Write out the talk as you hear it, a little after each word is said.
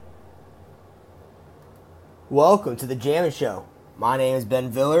Welcome to the Jammin' Show. My name is Ben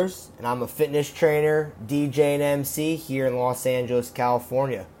Villers, and I'm a fitness trainer, DJ, and MC here in Los Angeles,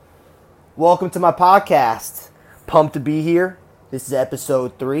 California. Welcome to my podcast. Pumped to be here. This is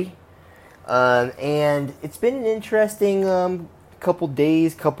episode 3. And it's been an interesting couple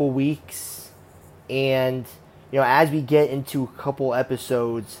days, couple weeks. And, as we get into a couple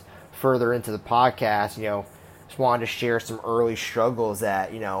episodes further into the podcast, just wanted to share some early struggles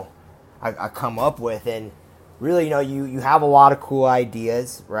that, I come up with. And really, you have a lot of cool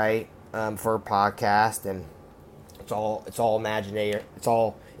ideas, right, for a podcast, and it's all imaginary. It's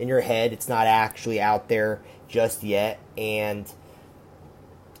all in your head. It's not actually out there just yet. And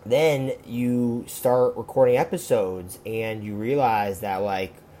then you start recording episodes, and you realize that,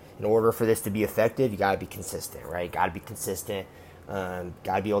 in order for this to be effective, you got to be consistent, right? Got to be consistent.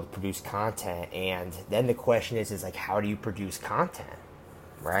 Got to be able to produce content. And then the question is how do you produce content?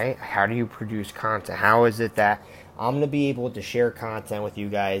 Right? How do you produce content? How is it that I'm going to be able to share content with you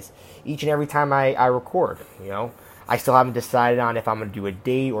guys each and every time I record? I still haven't decided on if I'm going to do a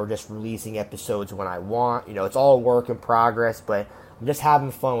date or just releasing episodes when I want. It's all a work in progress, but I'm just having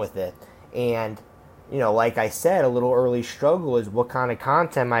fun with it. And, like I said, a little early struggle is what kind of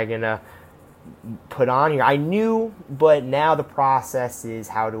content am I going to put on here? I knew, but now the process is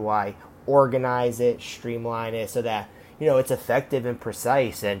how do I organize it, streamline it so that it's effective and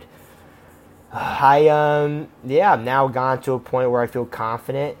precise. And I've now gone to a point where I feel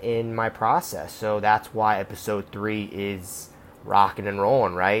confident in my process. So that's why episode 3 is rocking and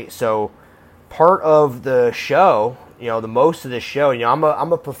rolling, right? So part of the show, the most of the show, I'm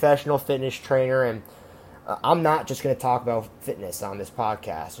a professional fitness trainer, and I'm not just going to talk about fitness on this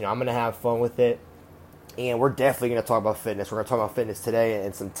podcast. I'm going to have fun with it, and we're definitely going to talk about fitness. We're going to talk about fitness today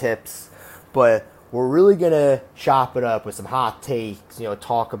and some tips, but we're really going to chop it up with some hot takes,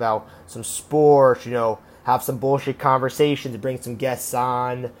 talk about some sports, have some bullshit conversations, bring some guests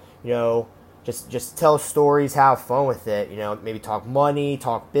on, just tell stories, have fun with it, maybe talk money,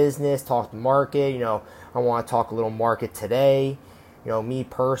 talk business, talk the market, I want to talk a little market today, me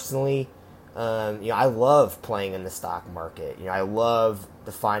personally, I love playing in the stock market, I love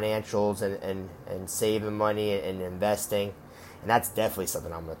the financials and saving money and investing, and that's definitely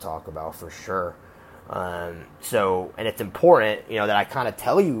something I'm going to talk about for sure. And it's important, that I kind of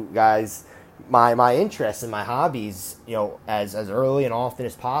tell you guys my interests and my hobbies, as early and often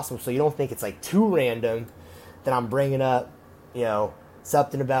as possible, so you don't think it's too random that I'm bringing up,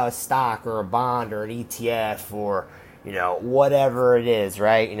 something about a stock or a bond or an ETF or, whatever it is,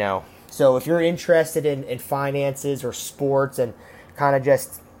 right? So if you're interested in finances or sports and kind of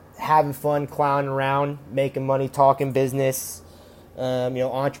just having fun, clowning around, making money, talking business,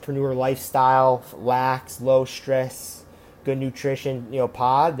 entrepreneur lifestyle, lax, low stress, good nutrition,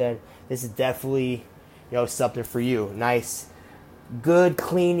 pod, then this is definitely, something for you. Nice, good,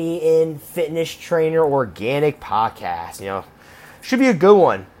 cleany in fitness trainer, organic podcast, should be a good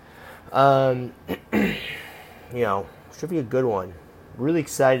one. Should be a good one. Really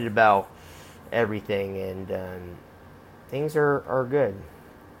excited about everything, and things are good.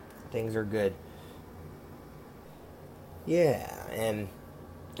 Things are good. Yeah, and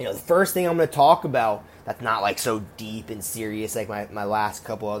the first thing I'm going to talk about that's not so deep and serious like my last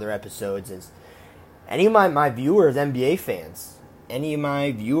couple other episodes is any of my viewers, NBA fans. Any of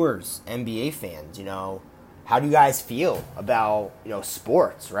my viewers, NBA fans, how do you guys feel about,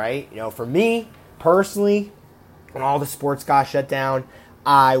 sports, right? For me, personally, when all the sports got shut down,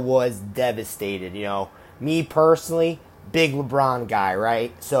 I was devastated, Me personally, big LeBron guy,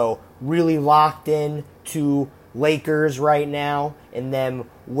 right? So really locked in to Lakers right now and them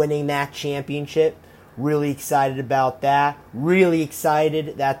winning that championship. Really excited about that. Really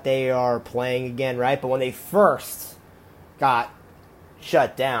excited that they are playing again, right? But when they first got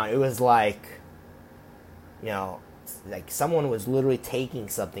shut down, it was like someone was literally taking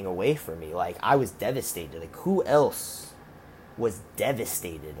something away from me. I was devastated. Who else was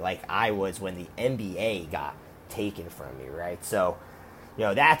devastated like I was when the NBA got taken from me, right? So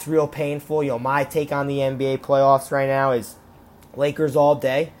that's real painful. My take on the NBA playoffs right now is Lakers all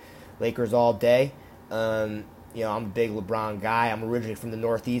day. Lakers all day. I'm a big LeBron guy. I'm originally from the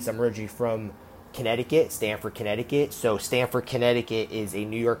Northeast. I'm originally from Connecticut, Stamford, Connecticut. So Stamford, Connecticut is a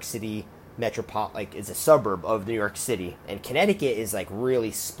New York City is a suburb of New York City. And Connecticut is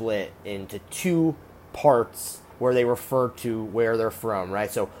really split into two parts where they refer to where they're from, right?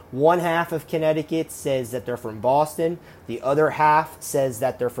 So one half of Connecticut says that they're from Boston. The other half says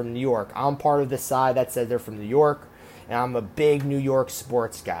that they're from New York. I'm part of the side that says they're from New York, and I'm a big New York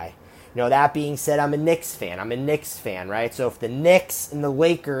sports guy. That being said, I'm a Knicks fan. Right? So if the Knicks and the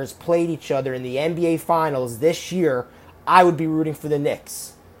Lakers played each other in the NBA Finals this year, I would be rooting for the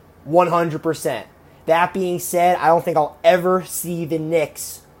Knicks. 100%. That being said, I don't think I'll ever see the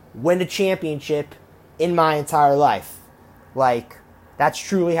Knicks win a championship in my entire life. That's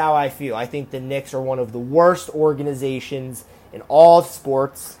truly how I feel. I think the Knicks are one of the worst organizations in all of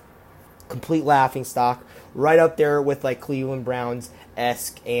sports. Complete laughingstock. Right up there with Cleveland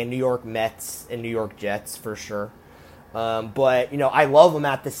Browns-esque and New York Mets and New York Jets for sure. But I love them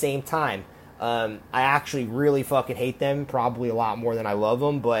at the same time. I actually really fucking hate them, probably a lot more than I love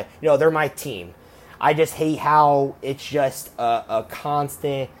them. But, they're my team. I just hate how it's just a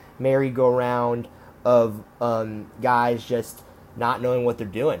constant merry-go-round of guys just not knowing what they're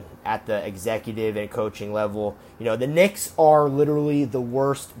doing at the executive and coaching level. The Knicks are literally the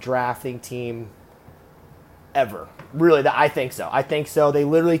worst drafting team ever. Really, I think so. They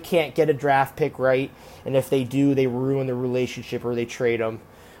literally can't get a draft pick right, and if they do, they ruin the relationship or they trade them.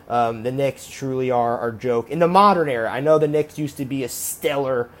 The Knicks truly are a joke. In the modern era, I know the Knicks used to be a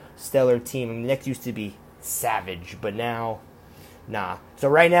stellar team, and the Knicks used to be savage, but now, nah. So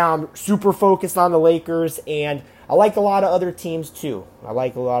right now, I'm super focused on the Lakers, and I like a lot of other teams too.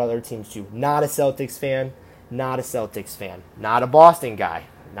 Not a Celtics fan. Not a Boston guy,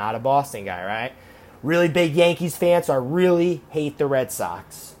 right? Really big Yankees fan, so I really hate the Red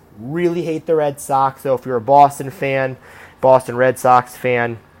Sox. So if you're a Boston Red Sox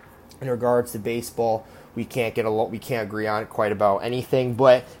fan, in regards to baseball, we can't agree on quite about anything.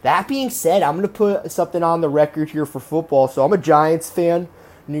 But that being said, I'm going to put something on the record here for football. So I'm a Giants fan,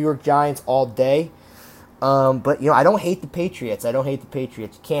 New York Giants all day. But I don't hate the Patriots. You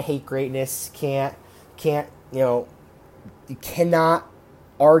can't hate greatness. You cannot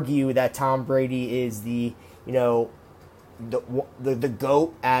argue that Tom Brady is the GOAT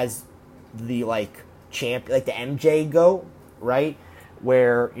as the champ, the MJ GOAT, right?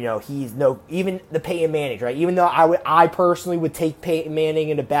 Where he's even the Peyton Manning, right? Even though I personally would take Peyton Manning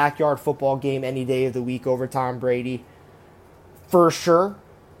in a backyard football game any day of the week over Tom Brady, for sure.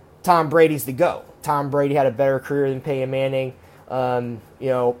 Tom Brady's the GOAT. Tom Brady had a better career than Peyton Manning. I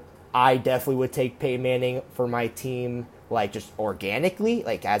definitely would take Peyton Manning for my team, just organically,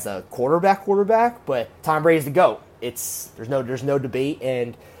 as a quarterback. But Tom Brady's the GOAT. There's no debate.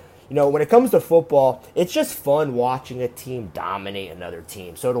 And when it comes to football, it's just fun watching a team dominate another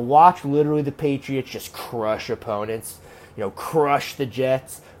team. So to watch literally the Patriots just crush opponents, crush the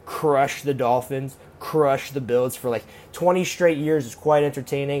Jets, crush the Dolphins, crush the Bills for 20 straight years is quite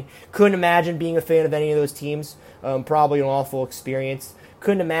entertaining. Couldn't imagine being a fan of any of those teams. Probably an awful experience.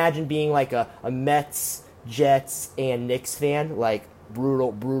 Couldn't imagine being a Mets, Jets, and Knicks fan.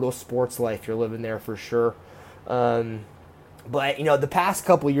 Brutal sports life you're living there for sure. But, the past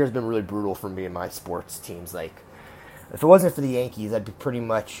couple of years have been really brutal for me and my sports teams. If it wasn't for the Yankees, I'd be pretty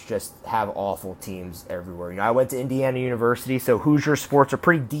much just have awful teams everywhere. I went to Indiana University, so Hoosier sports are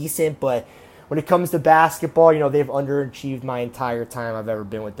pretty decent, but when it comes to basketball, they've underachieved my entire time I've ever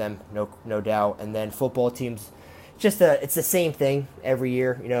been with them, no doubt. And then football teams, it's the same thing every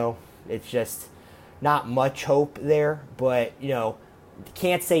year, It's just not much hope there, but,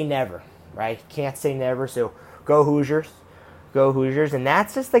 can't say never, right? Can't say never, so go Hoosiers. And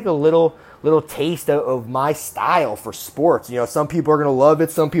that's just a little taste of my style for sports. Some people are gonna love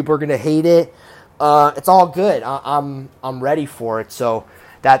it, some people are gonna hate it. It's all good. I'm ready for it. So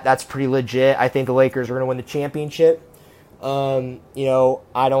that's pretty legit. I think the Lakers are gonna win the championship. I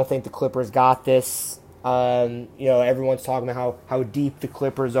don't think the Clippers got this. Everyone's talking about how deep the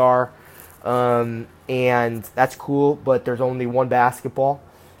Clippers are, and that's cool. But there's only one basketball,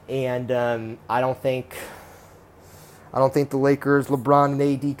 and I don't think the Lakers, LeBron, and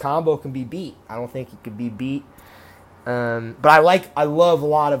AD combo can be beat. I don't think it could be beat. But I love a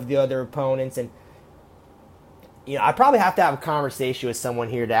lot of the other opponents, and I probably have to have a conversation with someone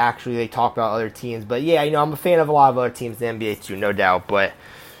here to actually talk about other teams. But yeah, I'm a fan of a lot of other teams in the NBA too, no doubt. But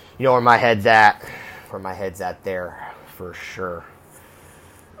where my head's at, there for sure.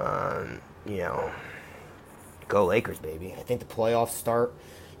 Go Lakers, baby. I think the playoffs start.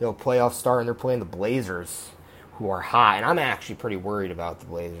 And they're playing the Blazers, who are hot, and I'm actually pretty worried about the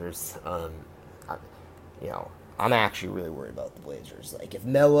Blazers. I'm actually really worried about the Blazers. If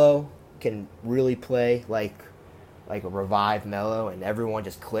Melo can really play like a revived Melo, and everyone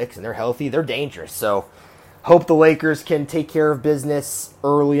just clicks and they're healthy, they're dangerous. So, hope the Lakers can take care of business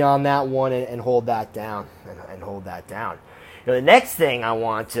early on that one and hold that down. The next thing I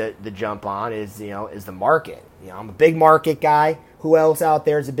want to jump on is the market. I'm a big market guy. Who else out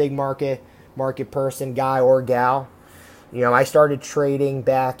there is a big market person, guy or gal? I started trading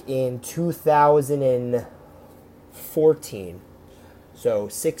back in 2014, so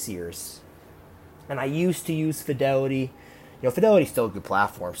 6 years. And I used to use Fidelity. Fidelity's still a good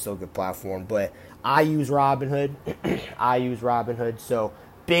platform, but I use Robinhood. So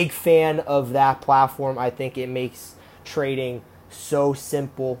big fan of that platform. I think it makes trading so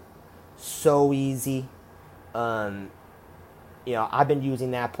simple, so easy. I've been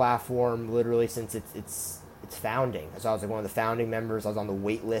using that platform literally since its founding. So I was like one of the founding members. I was on the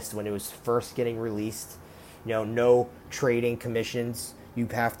wait list when it was first getting released. No trading commissions you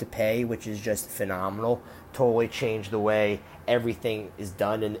have to pay, which is just phenomenal. Totally changed the way everything is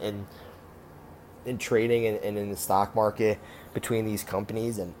done in trading and in the stock market between these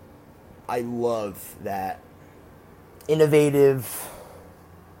companies. And I love that innovative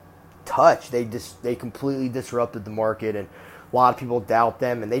touch. They completely disrupted the market, and a lot of people doubt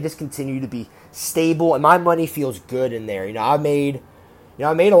them, and they just continue to be stable. And my money feels good in there. I made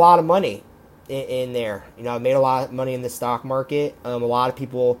a lot of money in there. I made a lot of money in the stock market. A lot of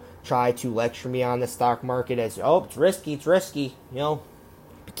people try to lecture me on the stock market as, oh, it's risky. Be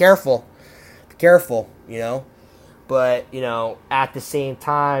careful. But, at the same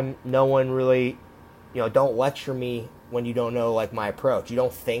time, no one really, don't lecture me when you don't know, my approach. You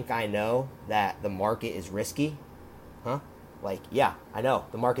don't think I know that the market is risky? Huh? Yeah, I know.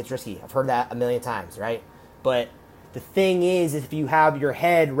 The market's risky. I've heard that a million times, right? But the thing is, if you have your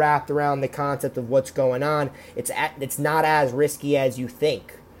head wrapped around the concept of what's going on, it's not as risky as you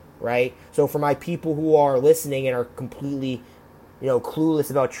think, right? So for my people who are listening and are completely, clueless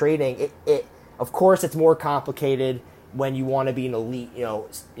about trading, it of course it's more complicated when you want to be an elite,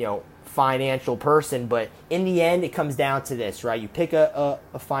 financial person. But in the end, it comes down to this, right? You pick a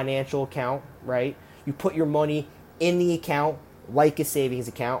financial account, right? You put your money in the account like a savings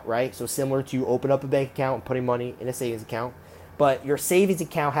account, right? So similar to open up a bank account and putting money in a savings account. But your savings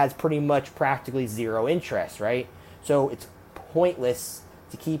account has pretty much practically zero interest, right? So it's pointless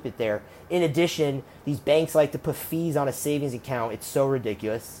to keep it there. In addition, these banks like to put fees on a savings account. It's so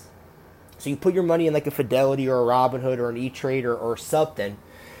ridiculous. So you put your money in like a Fidelity or a Robinhood or an E-Trade or something,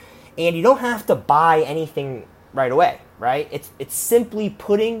 and you don't have to buy anything right away, right? It's simply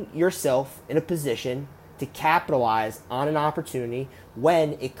putting yourself in a position to capitalize on an opportunity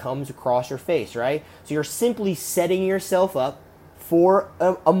when it comes across your face, right? So you're simply setting yourself up for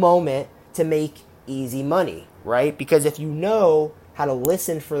a moment to make easy money, right? Because if you know how to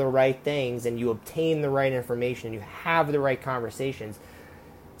listen for the right things and you obtain the right information and you have the right conversations,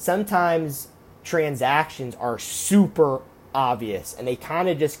 sometimes transactions are super obvious and they kind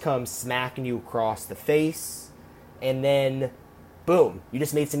of just come smacking you across the face, and then boom, you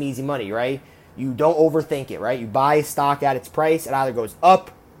just made some easy money, right? You don't overthink it, right? You buy a stock at its price. It either goes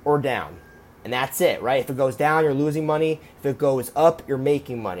up or down. And that's it, right? If it goes down, you're losing money. If it goes up, you're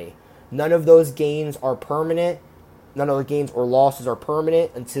making money. None of those gains are permanent. None of the gains or losses are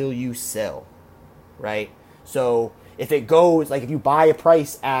permanent until you sell, right? So if it goes, if you buy a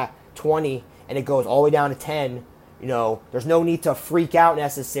price at 20 and it goes all the way down to 10, there's no need to freak out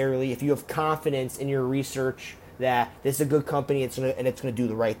necessarily if you have confidence in your research that this is a good company and it's going to do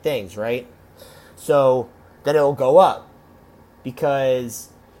the right things, right? So then it'll go up because,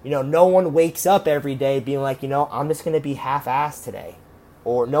 no one wakes up every day being like, I'm just going to be half-assed today.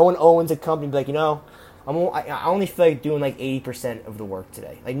 Or no one owns a company and be like, I only feel like doing 80% of the work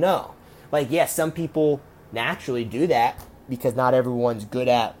today. No. Yes, some people naturally do that because not everyone's good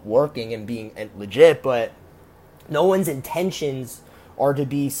at working and being legit, but no one's intentions are to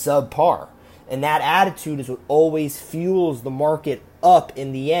be subpar. And that attitude is what always fuels the market up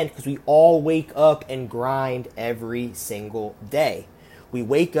in the end, because we all wake up and grind every single day. We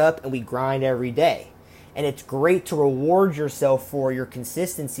wake up and we grind every day. And it's great to reward yourself for your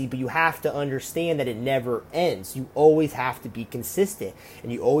consistency, but you have to understand that it never ends. You always have to be consistent,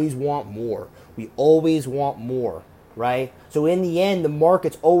 and you always want more. We always want more, right? So in the end, the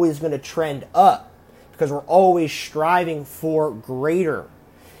market's always going to trend up because we're always striving for greater.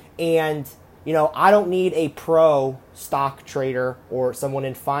 And I don't need a pro stock trader or someone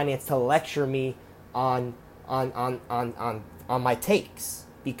in finance to lecture me on my takes,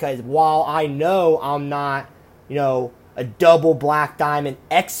 because while I know I'm not, a double black diamond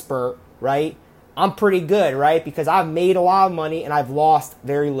expert, right? I'm pretty good, right? Because I've made a lot of money and I've lost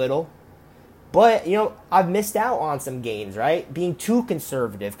very little. But, I've missed out on some gains, right? Being too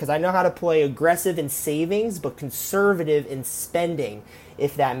conservative, because I know how to play aggressive in savings, but conservative in spending,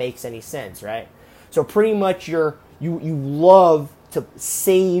 if that makes any sense, right? So pretty much you love to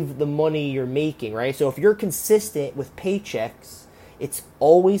save the money you're making, right? So if you're consistent with paychecks it's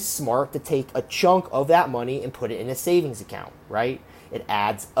always smart to take a chunk of that money and put it in a savings account, right? It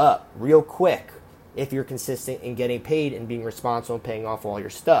adds up real quick if you're consistent in getting paid and being responsible and paying off all your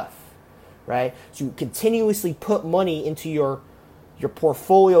stuff, right? So you continuously put money into your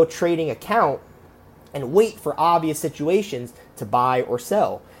portfolio trading account and wait for obvious situations to buy or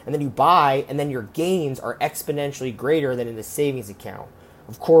sell. And then you buy, and then your gains are exponentially greater than in the savings account.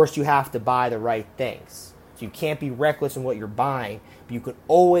 Of course, you have to buy the right things. So you can't be reckless in what you're buying, but you can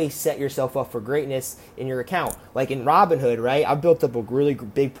always set yourself up for greatness in your account. Like in Robinhood, right? I've built up a really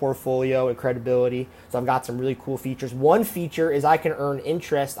big portfolio and credibility, so I've got some really cool features. One feature is I can earn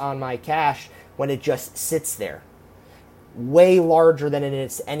interest on my cash when it just sits there. Way larger than in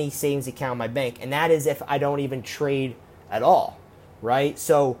any savings account in my bank. And that is if I don't even trade at all, right?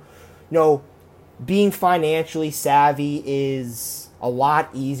 So, being financially savvy is a lot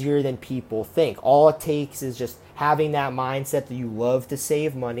easier than people think. All it takes is just having that mindset that you love to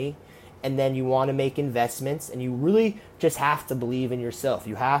save money and then you want to make investments, and you really just have to believe in yourself.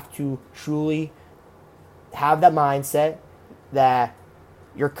 You have to truly have that mindset that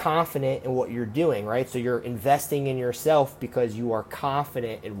you're confident in what you're doing, right? So you're investing in yourself because you are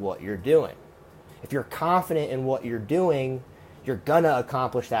confident in what you're doing. If you're confident in what you're doing, you're going to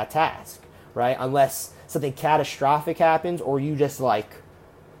accomplish that task, right? Unless something catastrophic happens, or you're just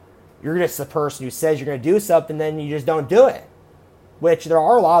the person who says you're going to do something, then you just don't do it, which there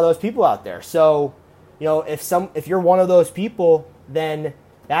are a lot of those people out there. So, if you're one of those people, then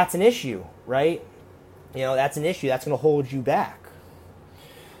that's an issue, right? That's an issue. That's going to hold you back.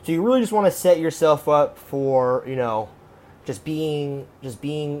 So you really just want to set yourself up for, just being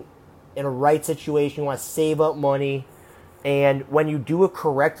in a right situation. You want to save up money. And when you do it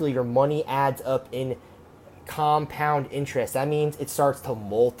correctly, your money adds up in compound interest. That means it starts to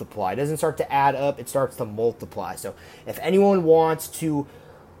multiply. It doesn't start to add up. It starts to multiply. So if anyone wants to,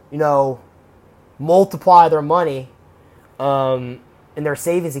 multiply their money in their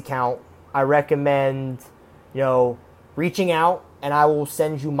savings account, I recommend, reaching out, and I will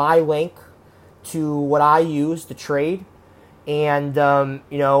send you my link to what I use to trade. And,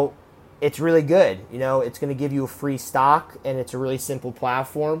 it's really good. It's going to give you a free stock, and it's a really simple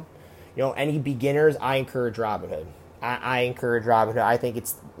platform. Any beginners, I encourage Robinhood. I encourage Robinhood. I think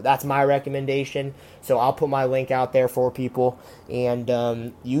that's my recommendation. So I'll put my link out there for people,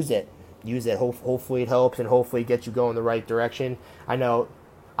 and use it. Use it. Hopefully it helps, and hopefully it gets you going the right direction. I know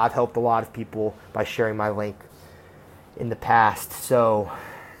I've helped a lot of people by sharing my link in the past. So,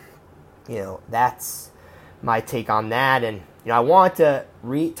 that's my take on that. And, I want to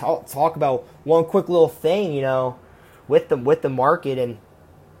talk about one quick little thing, with the market, and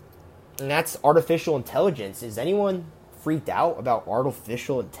that's artificial intelligence. Is anyone freaked out about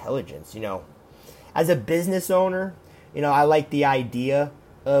artificial intelligence? As a business owner, I like the idea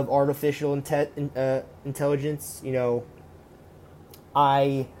of artificial intelligence.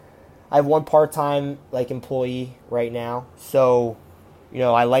 I have one part-time employee right now, so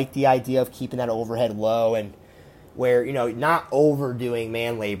I like the idea of keeping that overhead low, and where not overdoing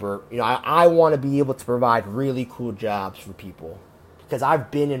man labor. I want to be able to provide really cool jobs for people, because I've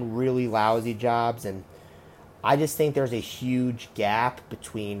been in really lousy jobs, and I just think there's a huge gap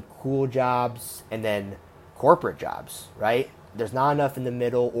between cool jobs and then corporate jobs, right? There's not enough in the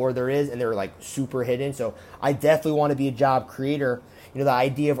middle, or there is, and they're super hidden. So I definitely want to be a job creator. The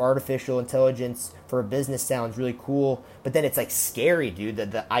idea of artificial intelligence for a business sounds really cool, but then it's scary, dude.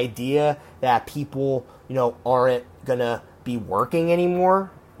 The idea that people, aren't gonna be working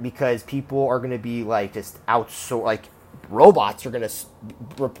anymore because people are gonna be just outsourced, robots are gonna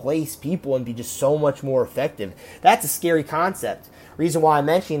replace people and be just so much more effective. That's a scary concept. Reason why I'm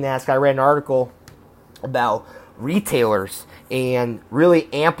mentioning that is because I read an article about retailers and really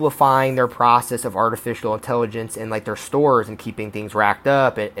amplifying their process of artificial intelligence in their stores and keeping things racked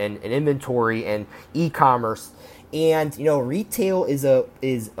up and inventory and e-commerce. And retail is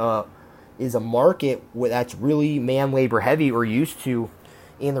a market that's really man labor heavy, or used to.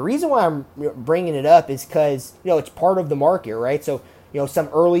 And the reason why I'm bringing it up is because it's part of the market, right? So some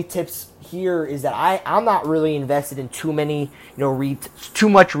early tips here is that I'm not really invested in too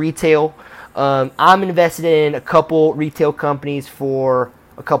much retail. I'm invested in a couple retail companies for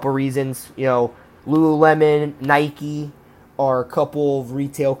a couple reasons. Lululemon, Nike are a couple of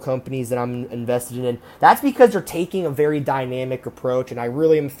retail companies that I'm invested in. That's because they're taking a very dynamic approach, and I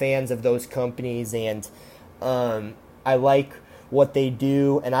really am fans of those companies, and I like what they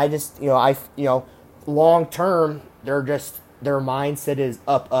do. And I just, long term, their mindset is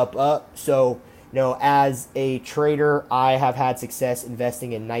up, up, up. So, as a trader, I have had success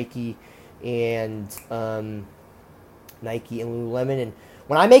investing in Nike and Nike and Lululemon. And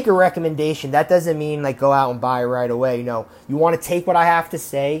when I make a recommendation, that doesn't mean like go out and buy it right away. You want to take what I have to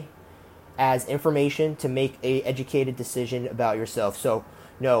say as information to make a educated decision about yourself. So,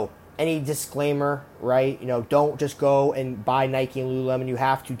 any disclaimer, right? Don't just go and buy Nike and Lululemon. You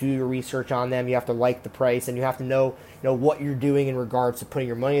have to do your research on them. You have to like the price, and you have to know what you're doing in regards to putting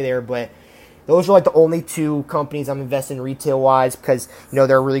your money there. But those are like the only two companies I'm investing in retail-wise because,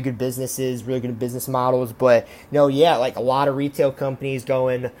 they're really good businesses, really good business models. But, like a lot of retail companies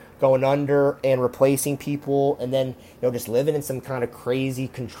going under and replacing people and then, just living in some kind of crazy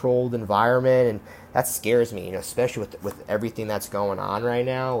controlled environment. And that scares me, especially with everything that's going on right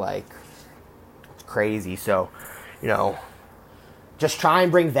now. Like, it's crazy. So, just try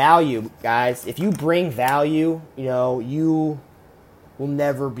and bring value, guys. If you bring value, you will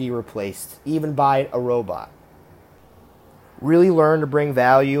never be replaced, even by a robot. Really learn to bring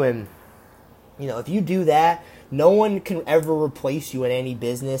value, and if you do that, no one can ever replace you in any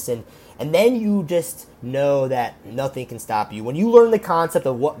business, and then you just know that nothing can stop you. When you learn the concept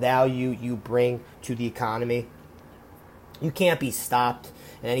of what value you bring to the economy, you can't be stopped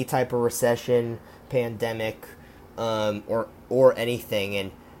in any type of recession, pandemic, or anything.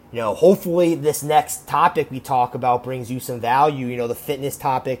 And hopefully this next topic we talk about brings you some value. The fitness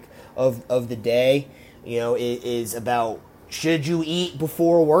topic of the day, is about should you eat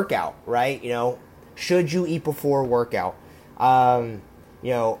before a workout, right? Should you eat before a workout?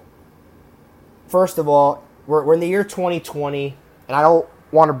 First of all, we're in the year 2020, and I don't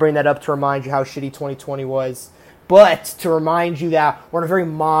want to bring that up to remind you how shitty 2020 was, but to remind you that we're in a very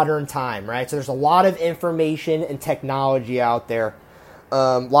modern time, right? So there's a lot of information and technology out there.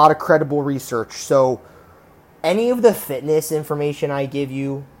 A lot of credible research. So any of the fitness information I give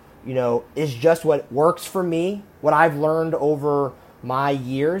you, is just what works for me, what I've learned over my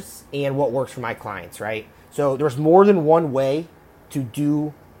years, and what works for my clients, right? So there's more than one way to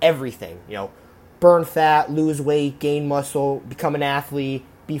do everything. Burn fat, lose weight, gain muscle, become an athlete,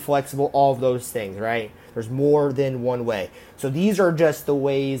 be flexible, all of those things, right? There's more than one way. So these are just the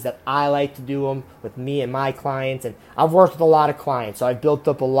ways that I like to do them with me and my clients. And I've worked with a lot of clients, so I've built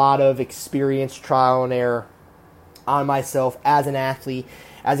up a lot of experience, trial and error on myself as an athlete,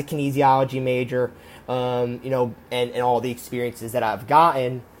 as a kinesiology major, and all the experiences that I've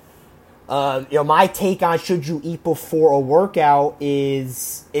gotten. My take on should you eat before a workout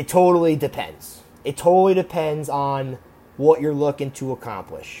is it totally depends. It totally depends on what you're looking to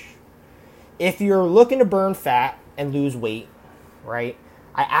accomplish. If you're looking to burn fat and lose weight, right,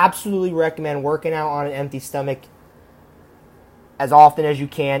 I absolutely recommend working out on an empty stomach as often as you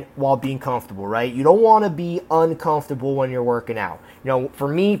can while being comfortable, right? You don't want to be uncomfortable when you're working out. For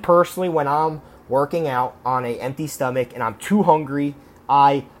me personally, when I'm working out on an empty stomach and I'm too hungry,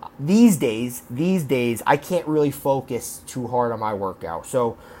 these days, I can't really focus too hard on my workout.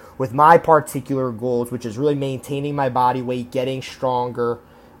 So with my particular goals, which is really maintaining my body weight, getting stronger,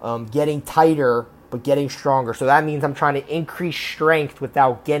 getting tighter, but getting stronger. So that means I'm trying to increase strength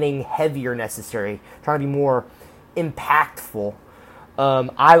without getting heavier necessarily. Trying to be more impactful.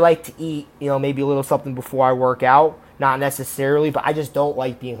 I like to eat, maybe a little something before I work out. Not necessarily, but I just don't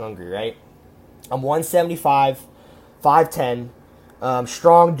like being hungry, right? I'm 175, 5'10",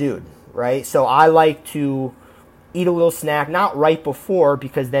 strong dude, right? So I like to eat a little snack, not right before,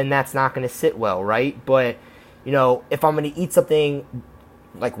 because then that's not going to sit well, right? But, if I'm going to eat something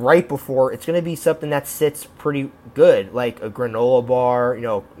like right before, it's going to be something that sits pretty good, like a granola bar,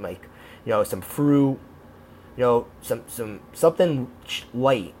 some fruit, something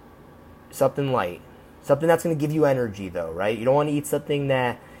light, something that's going to give you energy though, right? You don't want to eat something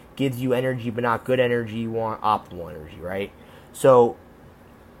that gives you energy but not good energy. You want optimal energy, right? So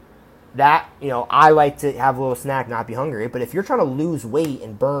that, I like to have a little snack, not be hungry. But if you're trying to lose weight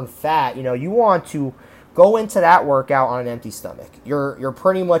and burn fat, you want to go into that workout on an empty stomach. You're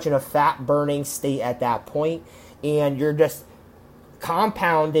pretty much in a fat burning state at that point, and you're just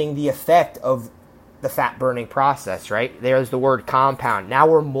compounding the effect of the fat burning process, right? There's the word compound. Now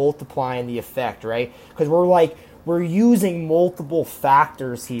we're multiplying the effect, right? Because we're using multiple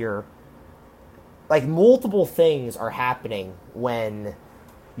factors here. Like multiple things are happening when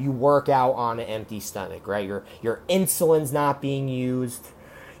you work out on an empty stomach, right? Your insulin's not being used.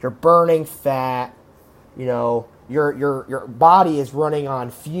 You're burning fat. Your body is running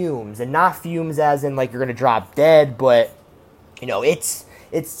on fumes, and not fumes as in like you're gonna drop dead, but it's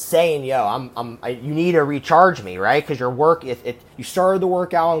saying, you need to recharge me, right? Because if you started the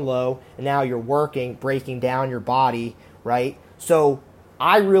workout on low, and now you're breaking down your body, right? So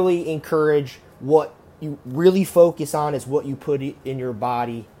I really encourage what you really focus on is what you put in your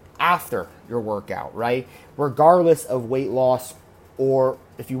body after your workout, right? Regardless of weight loss or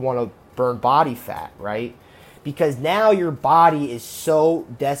if you want to burn body fat, right? Because now your body is so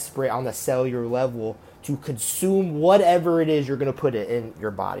desperate on the cellular level to consume whatever it is you're going to put it in your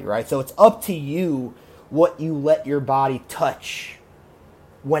body, right? So it's up to you what you let your body touch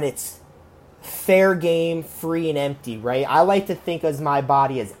when it's fair game, free and empty, right? I like to think of my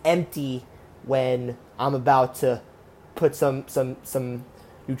body as empty when I'm about to put some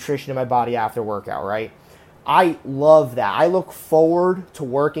nutrition in my body after workout, right? I love that. I look forward to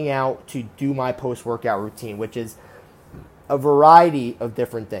working out to do my post-workout routine, which is a variety of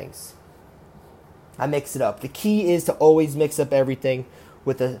different things. I mix it up. The key is to always mix up everything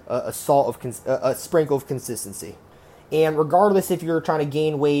with a sprinkle of consistency. And regardless if you're trying to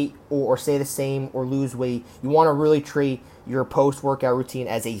gain weight or stay the same or lose weight, you want to really treat your post-workout routine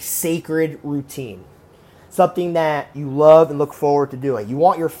as a sacred routine. Something that you love and look forward to doing. You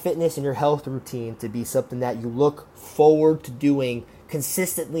want your fitness and your health routine to be something that you look forward to doing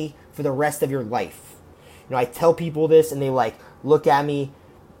consistently for the rest of your life. You know, I tell people this and they look at me,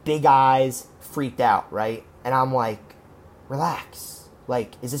 big eyes, freaked out, right? And I'm like, relax.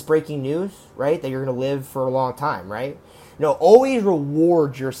 Is this breaking news, right? That you're going to live for a long time, right? You know, always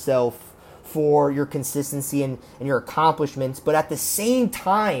reward yourself for your consistency and your accomplishments. But at the same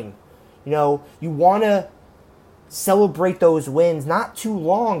time, you know, you want to celebrate those wins not too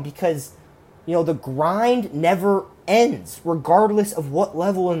long because, you know, the grind never ends regardless of what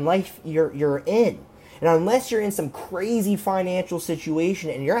level in life you're in. And unless you're in some crazy financial situation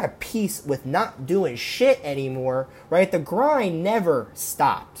and you're at peace with not doing shit anymore, right, the grind never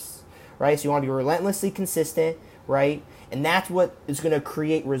stops, right? So you want to be relentlessly consistent, right? And that's what is going to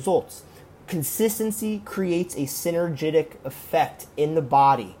create results. Consistency creates a synergetic effect in the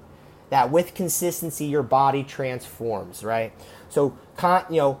body that with consistency, your body transforms, right? So,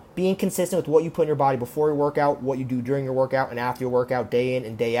 being consistent with what you put in your body before your workout, what you do during your workout, and after your workout, day in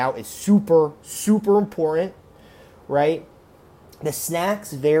and day out is super, super important, right? The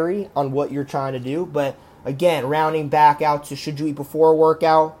snacks vary on what you're trying to do, but again, rounding back out to should you eat before a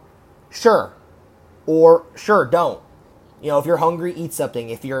workout? Sure. Or sure, don't. You know, if you're hungry, eat something.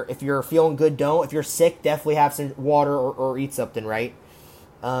 If you're feeling good, don't. If you're sick, definitely have some water or eat something, right?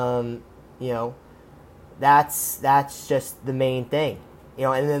 You know, that's just the main thing. You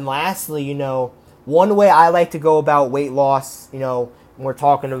know, and then lastly, you know, one way I like to go about weight loss, you know, when we're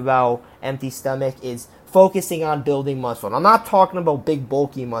talking about empty stomach is focusing on building muscle. And I'm not talking about big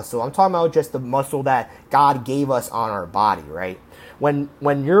bulky muscle. I'm talking about just the muscle that God gave us on our body, right? When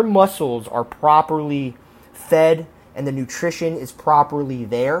your muscles are properly fed and the nutrition is properly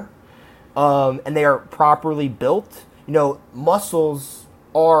there, and they are properly built, you know, muscles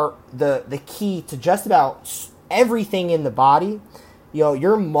are the key to just about everything in the body. You know,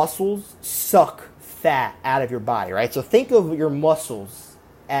 your muscles suck fat out of your body, right? So think of your muscles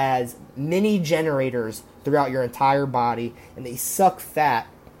as mini generators throughout your entire body, and they suck fat.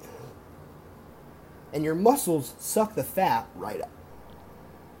 And your muscles suck the fat right up.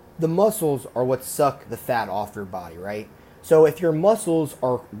 The muscles are what suck the fat off your body, right? So if your muscles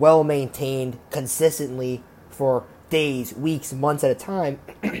are well maintained consistently for days, weeks, months at a time,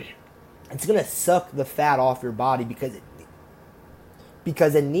 it's going to suck the fat off your body because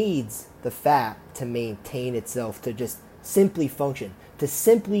it needs the fat to maintain itself, to just simply function, to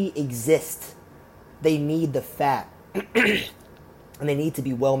simply exist. They need the fat, and they need to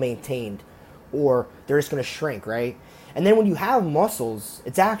be well maintained, or they're just going to shrink, right? And then when you have muscles,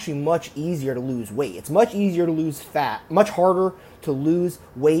 it's actually much easier to lose weight. It's much easier to lose fat, much harder to lose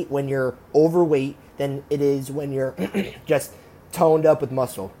weight when you're overweight than it is when you're just toned up with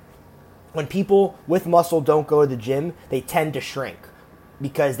muscle. When people with muscle don't go to the gym, they tend to shrink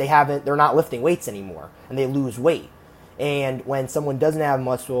because they're not lifting weights anymore and they lose weight. And when someone doesn't have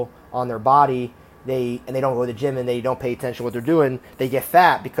muscle on their body, they don't go to the gym and they don't pay attention to what they're doing, they get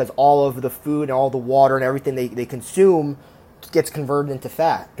fat because all of the food and all the water and everything they consume gets converted into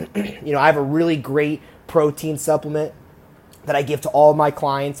fat. You know, I have a really great protein supplement that I give to all of my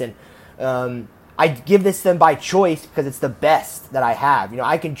clients, and I give this to them by choice because it's the best that I have. You know,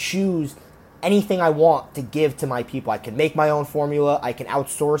 I can choose anything I want to give to my people. I can make my own formula. I can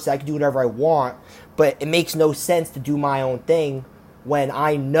outsource it. I can do whatever I want. But it makes no sense to do my own thing when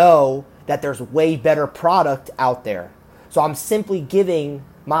I know that there's way better product out there. So I'm simply giving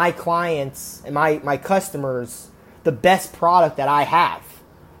my clients and my customers the best product that I have.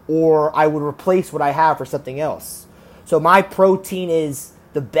 Or I would replace what I have for something else. So my protein is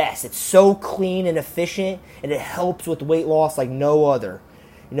the best. It's so clean and efficient, and it helps with weight loss like no other.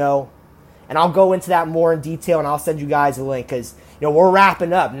 You know, and I'll go into that more in detail, and I'll send you guys a link because, we're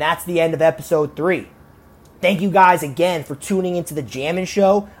wrapping up, and that's the end of episode 3. Thank you guys again for tuning into the Jammin'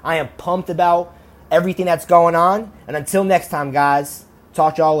 Show. I am pumped about everything that's going on. And until next time, guys,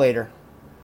 talk to y'all later.